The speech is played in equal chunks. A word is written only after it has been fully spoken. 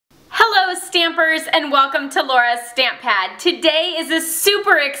Stampers, and welcome to Laura's Stamp Pad. Today is a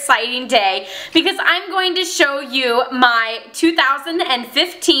super exciting day because I'm going to show you my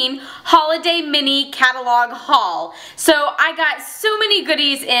 2015 Holiday Mini Catalog Haul. So I got so many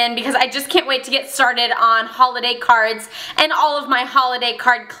goodies in because I just can't wait to get started on holiday cards and all of my holiday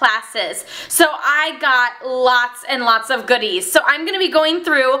card classes. So I got lots and lots of goodies. So I'm going to be going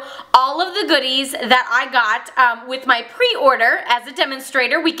through all of the goodies that I got with my pre-order. As a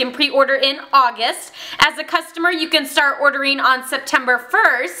demonstrator, we can pre-order in August. As a customer, you can start ordering on September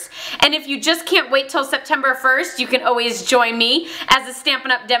 1st, and if you just can't wait till September 1st, you can always join me as a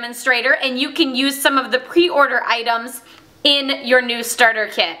Stampin' Up! Demonstrator, and you can use some of the pre-order items in your new starter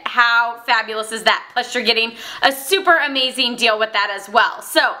kit. How fabulous is that? Plus you're getting a super amazing deal with that as well.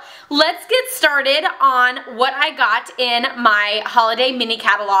 So let's get started on what I got in my Holiday Mini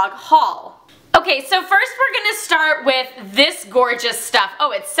Catalog haul. Okay, so first we're going to start with this gorgeous stuff.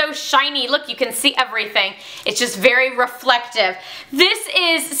 Oh, it's so shiny. Look, you can see everything. It's just very reflective. This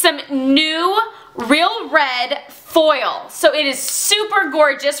is some new real red foil. So it is super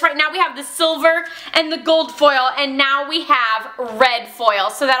gorgeous. Right now we have the silver and the gold foil, and now we have red foil.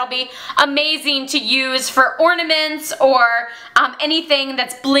 So that'll be amazing to use for ornaments or anything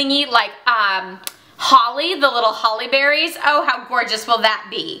that's blingy, like holly, the little holly berries. Oh, how gorgeous will that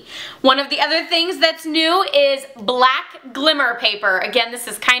be? One of the other things that's new is black glimmer paper. Again, this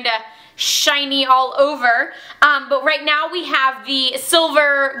is kind of shiny all over, but right now we have the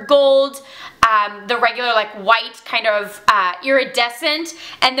silver, gold, the regular like white kind of iridescent,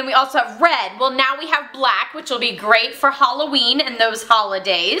 and then we also have red. Well, now we have black, which will be great for Halloween and those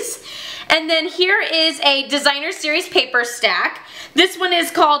holidays. And then here is a designer series paper stack. This one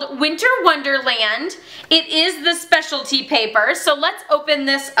is called Winter Wonderland. It is the specialty paper, so let's open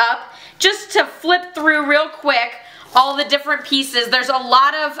this up just to flip through real quick all the different pieces. There's a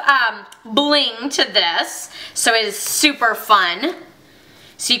lot of bling to this, so it is super fun.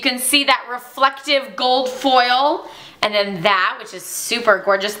 So you can see that reflective gold foil, and then that, which is super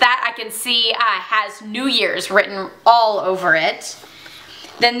gorgeous. That I can see has New Year's written all over it.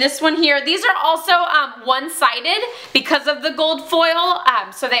 Then this one here, these are also one-sided because of the gold foil,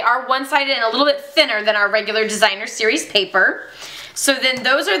 so they are one-sided and a little bit thinner than our regular designer series paper. So then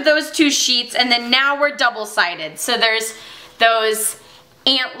those are those two sheets, and then now we're double-sided. So there's those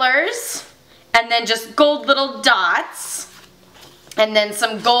antlers, and then just gold little dots, and then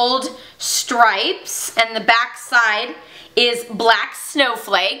some gold stripes, and the back side is black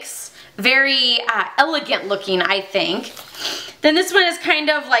snowflakes. Very elegant looking, I think. Then this one is kind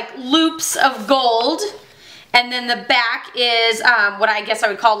of like loops of gold, and then the back is what I guess I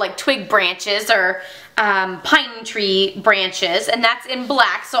would call like twig branches or pine tree branches, and that's in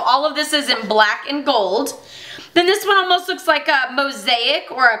black. So all of this is in black and gold. Then this one almost looks like a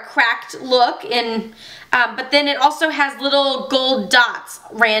mosaic or a cracked look, but then it also has little gold dots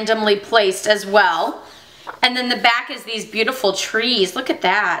randomly placed as well. And then the back is these beautiful trees. Look at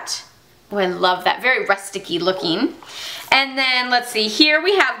that. Oh, I love that. Very rustic-y looking. And then, let's see, here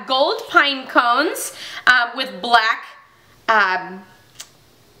we have gold pine cones with black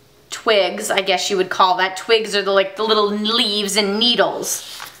twigs, I guess you would call that. Twigs are like the little leaves and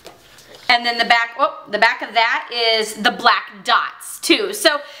needles. And then the back of that is the black dots too.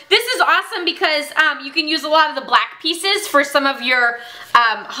 So this is awesome because you can use a lot of the black pieces for some of your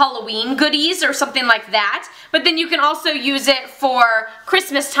Halloween goodies or something like that. But then you can also use it for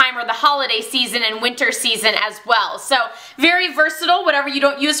Christmas time or the holiday season and winter season as well. So very versatile. Whatever you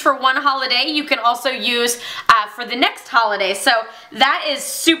don't use for one holiday, you can also use for the next holiday. So that is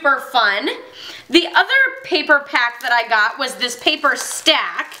super fun. The other paper pack that I got was this paper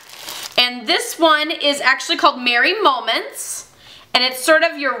stack. And this one is actually called Merry Moments, and it's sort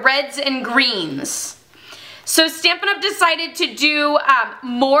of your reds and greens. So Stampin' Up! Decided to do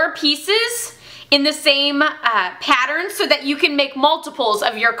more pieces in the same pattern so that you can make multiples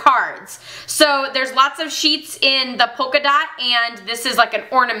of your cards. So there's lots of sheets in the polka dot, and this is like an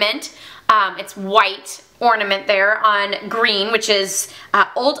ornament. It's white ornament there on green, which is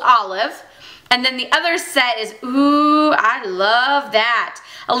Old Olive. And then the other set is, ooh, I love that.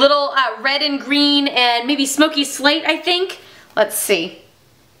 A little red and green and maybe smoky slate, I think. Let's see.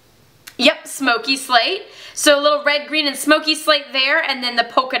 Yep, smoky slate. So a little red, green, and smoky slate there, and then the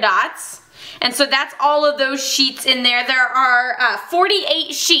polka dots. And so that's all of those sheets in there. There are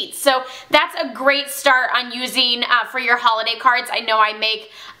 48 sheets, so that's a great start on using for your holiday cards. I know I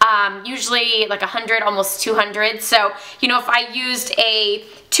make usually like 100, almost 200, so you know, if I used a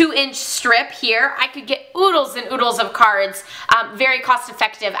 2-inch strip here, I could get oodles and oodles of cards, very cost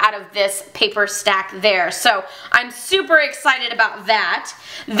effective out of this paper stack there. So I'm super excited about that.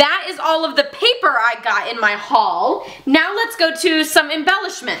 That is all of the paper I got in my haul. Now let's go to some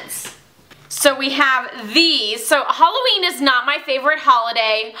embellishments. So we have these. So Halloween is not my favorite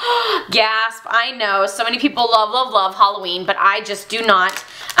holiday. Gasp, I know. So many people love, love, love Halloween, but I just do not.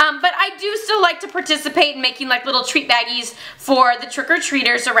 But I do still like to participate in making like little treat baggies for the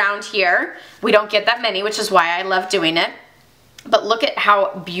trick-or-treaters around here. We don't get that many, which is why I love doing it. But look at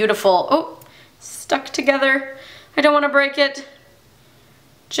how beautiful. Oh, stuck together. I don't want to break it.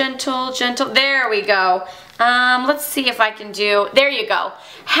 Gentle, gentle. There we go. Let's see if I can do, there you go.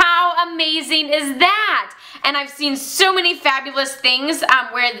 How amazing is that? And I've seen so many fabulous things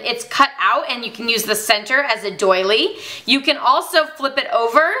where it's cut out and you can use the center as a doily. You can also flip it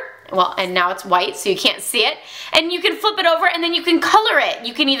over. Well, and now it's white, so you can't see it. And you can flip it over and then you can color it.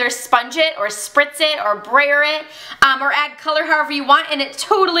 You can either sponge it or spritz it or brayer it or add color however you want, and it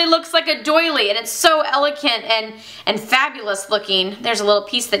totally looks like a doily, and it's so elegant and fabulous looking. There's a little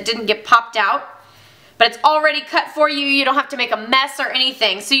piece that didn't get popped out, but it's already cut for you. You don't have to make a mess or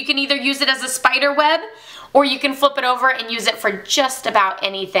anything. So you can either use it as a spider web, or you can flip it over and use it for just about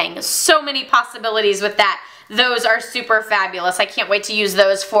anything. So many possibilities with that. Those are super fabulous. I can't wait to use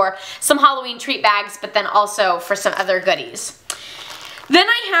those for some Halloween treat bags, but then also for some other goodies. Then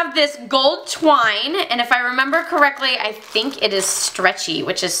I have this gold twine, and if I remember correctly, I think it is stretchy,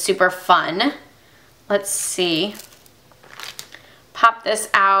 which is super fun. Let's see. Pop this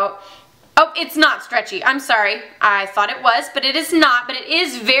out. Oh, it's not stretchy. I'm sorry. I thought it was, but it is not. But it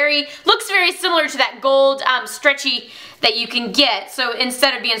is looks very similar to that gold stretchy that you can get. So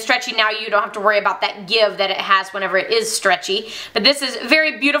instead of being stretchy now, you don't have to worry about that give that it has whenever it is stretchy. But this is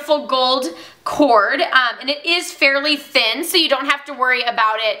very beautiful gold cord, and it is fairly thin, so you don't have to worry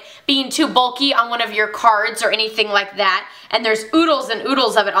about it being too bulky on one of your cards or anything like that. And there's oodles and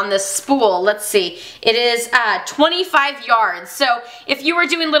oodles of it on this spool. Let's see. It is 25 yards. So if you were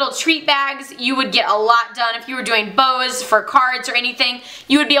doing little treat bags, you would get a lot done. If you were doing bows for cards or anything,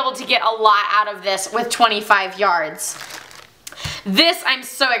 you would be able to get a lot out of this with 25 yards. This I'm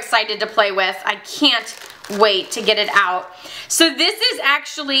so excited to play with. I can't wait to get it out. So this is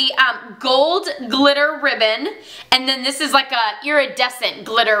actually gold glitter ribbon, and then this is like a iridescent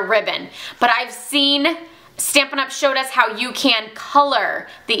glitter ribbon. But I've seen Stampin' Up! Showed us how you can color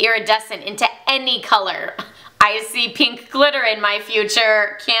the iridescent into any color. I see pink glitter in my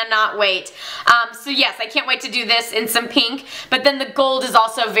future. Cannot wait. So yes, I can't wait to do this in some pink, but then the gold is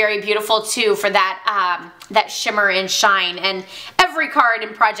also very beautiful too for that, that shimmer and shine, and every card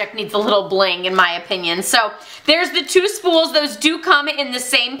and project needs a little bling in my opinion. So there's the two spools. Those do come in the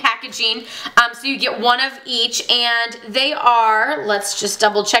same packaging, so you get one of each, and they are, let's just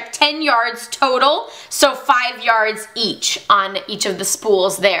double check, 10 yards total, so 5 yards each on each of the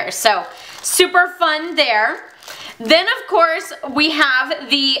spools there. So super fun there. Then of course we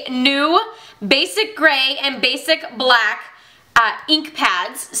have the new basic gray and basic black ink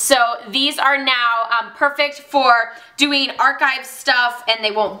pads. So these are now perfect for doing archive stuff, and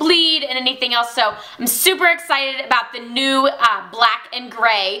they won't bleed and anything else. So I'm super excited about the new black and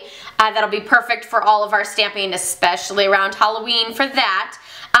gray. That'll be perfect for all of our stamping, especially around Halloween for that.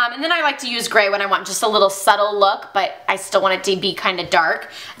 And then I like to use gray when I want just a little subtle look, but I still want it to be kind of dark,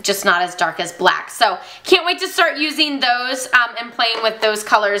 just not as dark as black. So can't wait to start using those and playing with those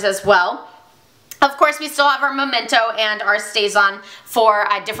colors as well. Of course, we still have our memento and our stays on for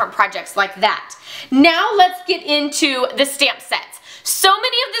different projects like that. Now let's get into the stamp sets. So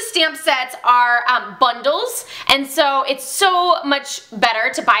many of the stamp sets are bundles, and so it's so much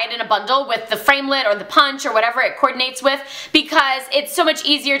better to buy it in a bundle with the framelit or the punch or whatever it coordinates with, because it's so much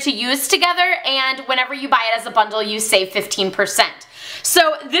easier to use together, and whenever you buy it as a bundle, you save 15%.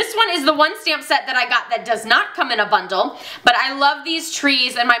 So this one is the one stamp set that I got that does not come in a bundle, but I love these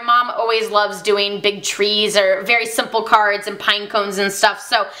trees, and my mom always loves doing big trees or very simple cards and pine cones and stuff.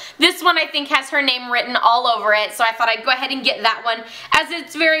 So this one I think has her name written all over it, so I thought I'd go ahead and get that one, as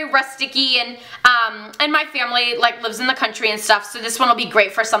it's very rusticy, and my family like lives in the country and stuff, so this one will be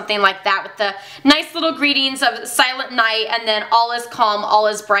great for something like that, with the nice little greetings of silent night, and then all is calm, all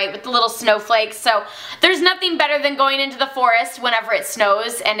is bright, with the little snowflakes. So there's nothing better than going into the forest whenever it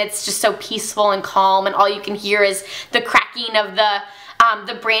snows, and it's just so peaceful and calm, and all you can hear is the cracking of the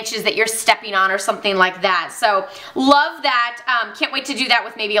the branches that you're stepping on or something like that. So love that. Can't wait to do that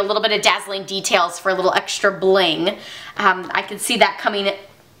with maybe a little bit of dazzling details for a little extra bling. I can see that coming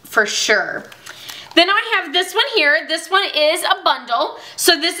for sure. Then I have this one here. This one is a bundle.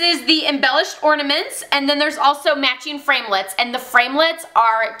 So this is the embellished ornaments, and then there's also matching framelits, and the framelits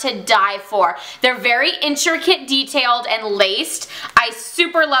are to die for. They're very intricate, detailed, and laced. I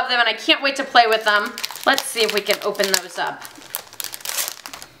super love them, and I can't wait to play with them. Let's see if we can open those up.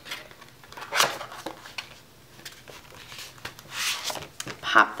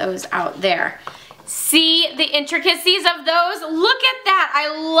 Pop those out there. See the intricacies of those? Look at that. I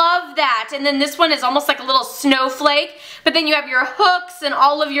love that. And then this one is almost like a little snowflake, but then you have your hooks and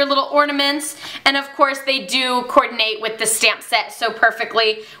all of your little ornaments, and of course they do coordinate with the stamp set so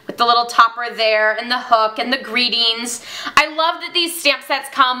perfectly with the little topper there and the hook and the greetings. I love that these stamp sets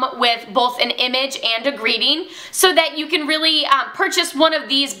come with both an image and a greeting so that you can really purchase one of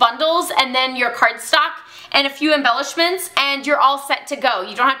these bundles and then your cardstock and a few embellishments, and you're all set to go.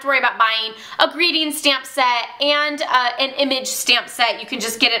 You don't have to worry about buying a greeting stamp set and an image stamp set. You can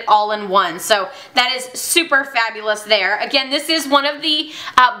just get it all in one. So that is super fabulous there. Again, this is one of the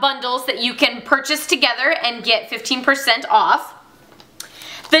bundles that you can purchase together and get 15% off.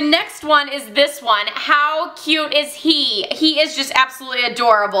 The next one is this one. How cute is he? He is just absolutely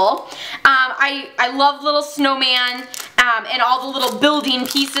adorable. I love little snowman and all the little building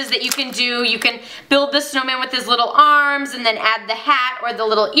pieces that you can do. You can build the snowman with his little arms and then add the hat or the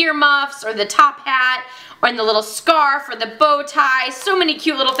little earmuffs or the top hat or in the little scarf or the bow tie. So many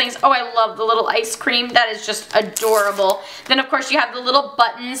cute little things. Oh, I love the little ice cream. That is just adorable. Then of course you have the little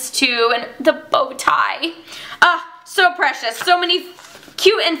buttons too and the bow tie. Ah, so precious. So many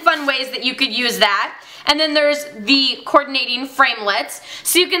cute and fun ways that you could use that. And then there's the coordinating framelits.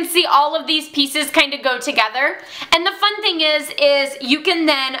 So you can see all of these pieces kind of go together. And the fun thing is you can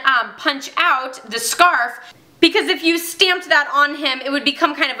then punch out the scarf, because if you stamped that on him, it would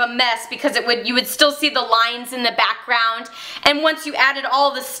become kind of a mess because you would still see the lines in the background. And once you added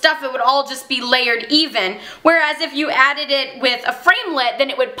all the stuff, it would all just be layered even. Whereas if you added it with a framelit, then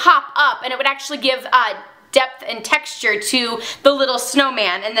it would pop up and it would actually give depth and texture to the little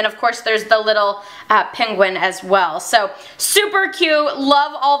snowman. And then of course there's the little penguin as well. So super cute.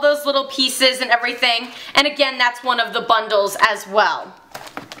 Love all those little pieces and everything. And again, that's one of the bundles as well.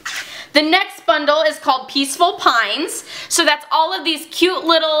 The next bundle is called Peaceful Pines. So that's all of these cute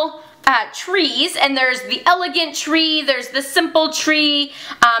little trees, and there's the elegant tree, there's the simple tree,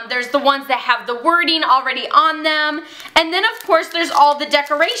 there's the ones that have the wording already on them, and then of course there's all the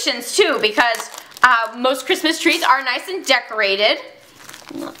decorations too, because most Christmas trees are nice and decorated.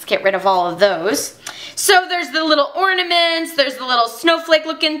 Let's get rid of all of those. So there's the little ornaments, there's the little snowflake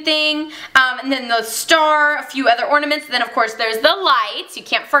looking thing, and then the star, a few other ornaments, and then of course there's the lights, you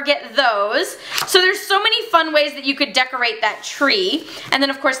can't forget those. So there's so many fun ways that you could decorate that tree. And then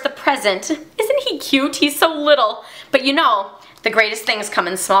of course the present. Isn't he cute? He's so little. But you know, the greatest things come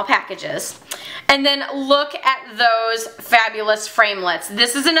in small packages. And then look at those fabulous framelits.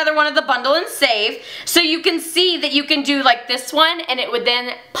 This is another one of the bundle and save. So you can see that you can do like this one and it would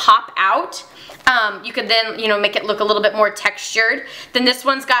then pop out. You could then, you know, make it look a little bit more textured. Then this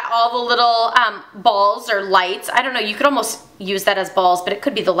one's got all the little balls or lights. I don't know, you could almost use that as balls, but it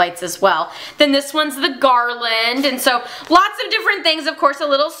could be the lights as well. Then this one's the garland, and so lots of different things. Of course, a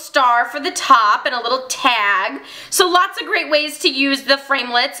little star for the top and a little tag. So lots of great ways to use the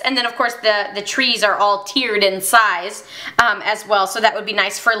framelits, and then of course the trees are all tiered in size as well, so that would be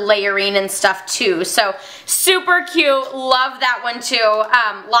nice for layering and stuff too. So super cute, love that one too.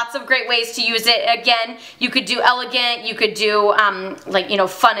 Lots of great ways to use it. Again, you could do elegant, you could do like, you know,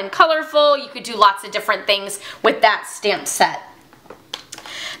 fun and colorful, you could do lots of different things with that stamp set.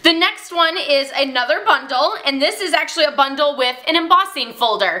 The next one is another bundle, and this is actually a bundle with an embossing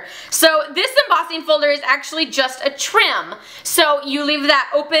folder. So this embossing folder is actually just a trim. So you leave that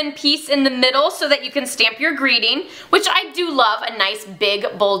open piece in the middle so that you can stamp your greeting, which I do love, a nice big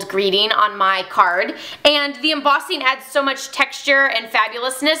bold greeting on my card. And the embossing adds so much texture and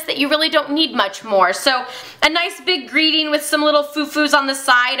fabulousness that you really don't need much more. So a nice big greeting with some little foo-foos on the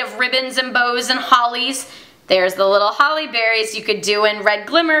side of ribbons and bows and hollies. There's the little holly berries you could do in red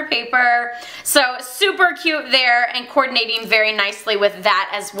glimmer paper. So super cute there and coordinating very nicely with that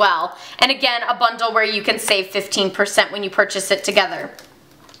as well. And again, a bundle where you can save 15% when you purchase it together.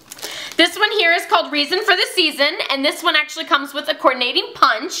 This one here is called Reason for the Season, and this one actually comes with a coordinating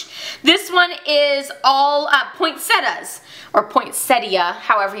punch. This one is all poinsettias, or poinsettia,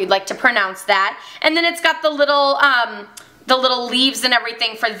 however you'd like to pronounce that. And then it's got the little the little leaves and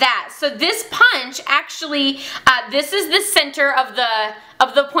everything for that. So this punch actually, this is the center of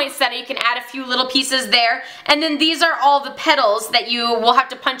the poinsettia. You can add a few little pieces there, and then these are all the petals that you will have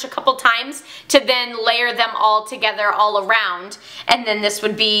to punch a couple times to then layer them all together all around, and then this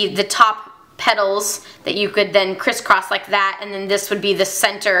would be the top petals that you could then crisscross like that, and then this would be the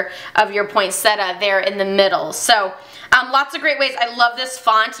center of your poinsettia there in the middle. So lots of great ways. I love this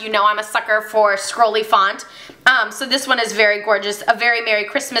font. You know I'm a sucker for scrolly font. So this one is very gorgeous. A very Merry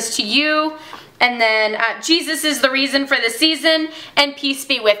Christmas to you. And then Jesus is the reason for the season, and peace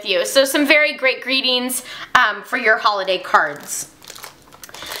be with you. So some very great greetings for your holiday cards.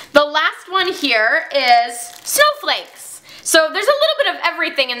 The last one here is snowflakes. So there's a little bit of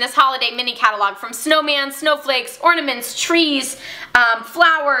everything in this holiday mini catalog, from snowman, snowflakes, ornaments, trees,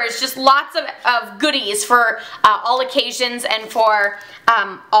 flowers, just lots of goodies for all occasions and for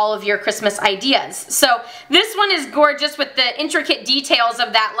all of your Christmas ideas. So this one is gorgeous with the intricate details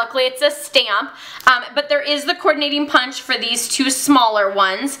of that. Luckily it's a stamp, but there is the coordinating punch for these two smaller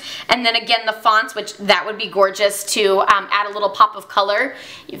ones, and then again the fonts, which that would be gorgeous to add a little pop of color.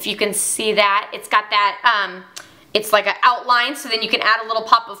 If you can see that, it's got that it's like an outline, so then you can add a little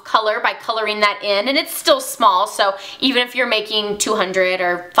pop of color by coloring that in, and it's still small, so even if you're making 200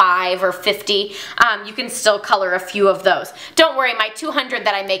 or 5 or 50, you can still color a few of those. Don't worry, my 200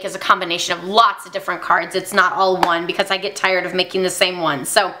 that I make is a combination of lots of different cards. It's not all one, because I get tired of making the same one.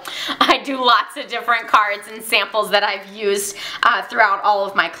 So I do lots of different cards and samples that I've used throughout all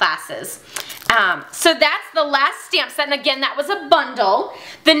of my classes. So that's the last stamp set, and again that was a bundle.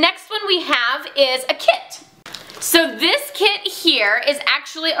 The next one we have is a kit. So this kit here is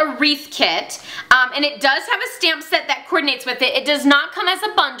actually a wreath kit, and it does have a stamp set that coordinates with it. It does not come as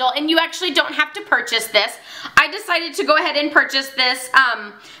a bundle, and you actually don't have to purchase this. I decided to go ahead and purchase this,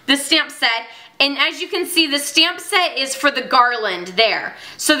 this stamp set. And as you can see, the stamp set is for the garland there.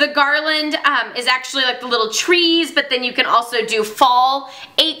 So the garland is actually like the little trees, but then you can also do fall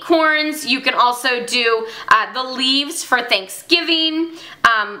acorns. You can also do the leaves for Thanksgiving,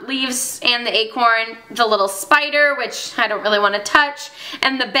 leaves and the acorn, the little spider, which I don't really want to touch,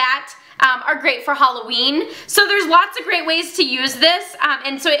 and the bat. Are great for Halloween. So there's lots of great ways to use this,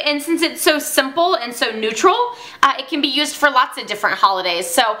 and since it's so simple and so neutral, it can be used for lots of different holidays.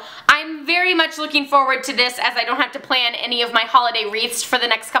 So I'm very much looking forward to this, as I don't have to plan any of my holiday wreaths for the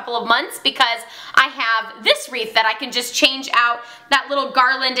next couple of months, because I have this wreath that I can just change out that little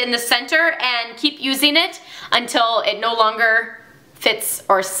garland in the center and keep using it until it no longer fits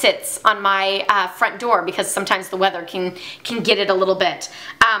or sits on my front door, because sometimes the weather can get it a little bit.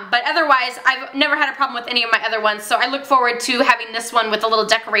 But otherwise, I've never had a problem with any of my other ones, so I look forward to having this one with a little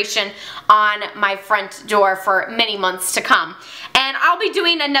decoration on my front door for many months to come. And I'll be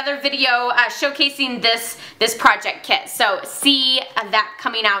doing another video showcasing this project kit, so see that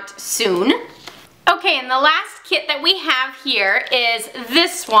coming out soon. Okay, and the last kit that we have here is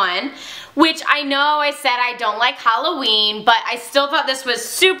this one, which I know I said I don't like Halloween, but I still thought this was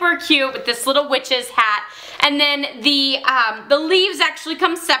super cute with this little witch's hat. And then the leaves actually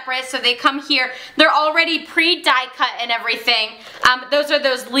come separate, so they come here. They're already pre-die cut and everything. Those are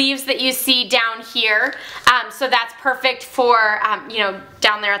those leaves that you see down here. So that's perfect for, you know,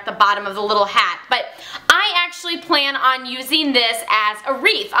 down there at the bottom of the little hat. But I actually plan on using this as a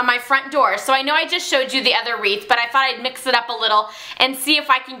wreath on my front door. So I know I just showed you the other wreath, but I thought I'd mix it up a little and see if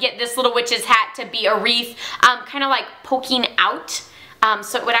I can get this little witch's hat to be a wreath, kind of like poking out.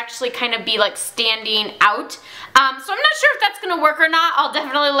 So it would actually kind of be like standing out. So I'm not sure if that's going to work or not. I'll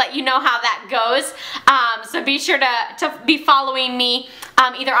definitely let you know how that goes. So be sure to be following me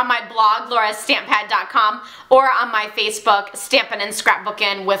either on my blog, laurastampad.com, or on my Facebook, Stampin' and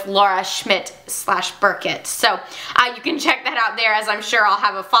Scrapbookin' with Laura Schmidt/Burkett. So you can check that out there, as I'm sure I'll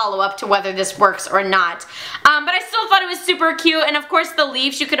have a follow-up to whether this works or not. But I still thought it was super cute, and of course the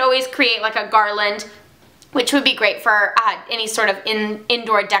leaves, you could always create like a garland, which would be great for any sort of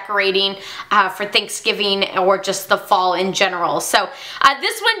indoor decorating for Thanksgiving or just the fall in general. So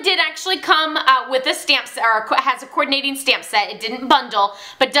this one did actually come with a stamp set, or has a coordinating stamp set. It didn't bundle,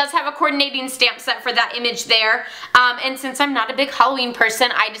 but does have a coordinating stamp set for that image there. And since I'm not a big Halloween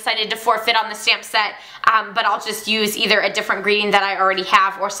person, I decided to forfeit on the stamp set, but I'll just use either a different greeting that I already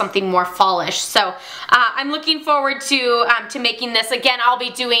have or something more fallish. So I'm looking forward to making this. Again, I'll be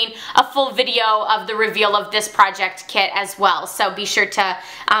doing a full video of the reveal of this project kit as well, so be sure to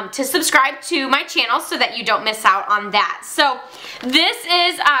subscribe to my channel so that you don't miss out on that. So this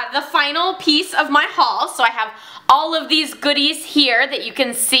is the final piece of my haul. So I have all of these goodies here that you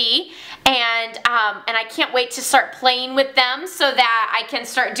can see, and I can't wait to start playing with them so that I can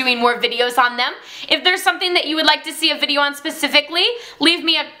start doing more videos on them. If there's something that you would like to see a video on specifically, leave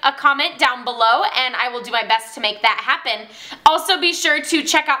me a comment down below and I will do my best to make that happen. Also be sure to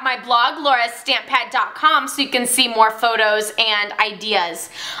check out my blog, laurastampad.com, so you can see more photos and ideas.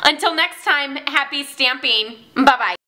 Until next time, happy stamping. Bye-bye.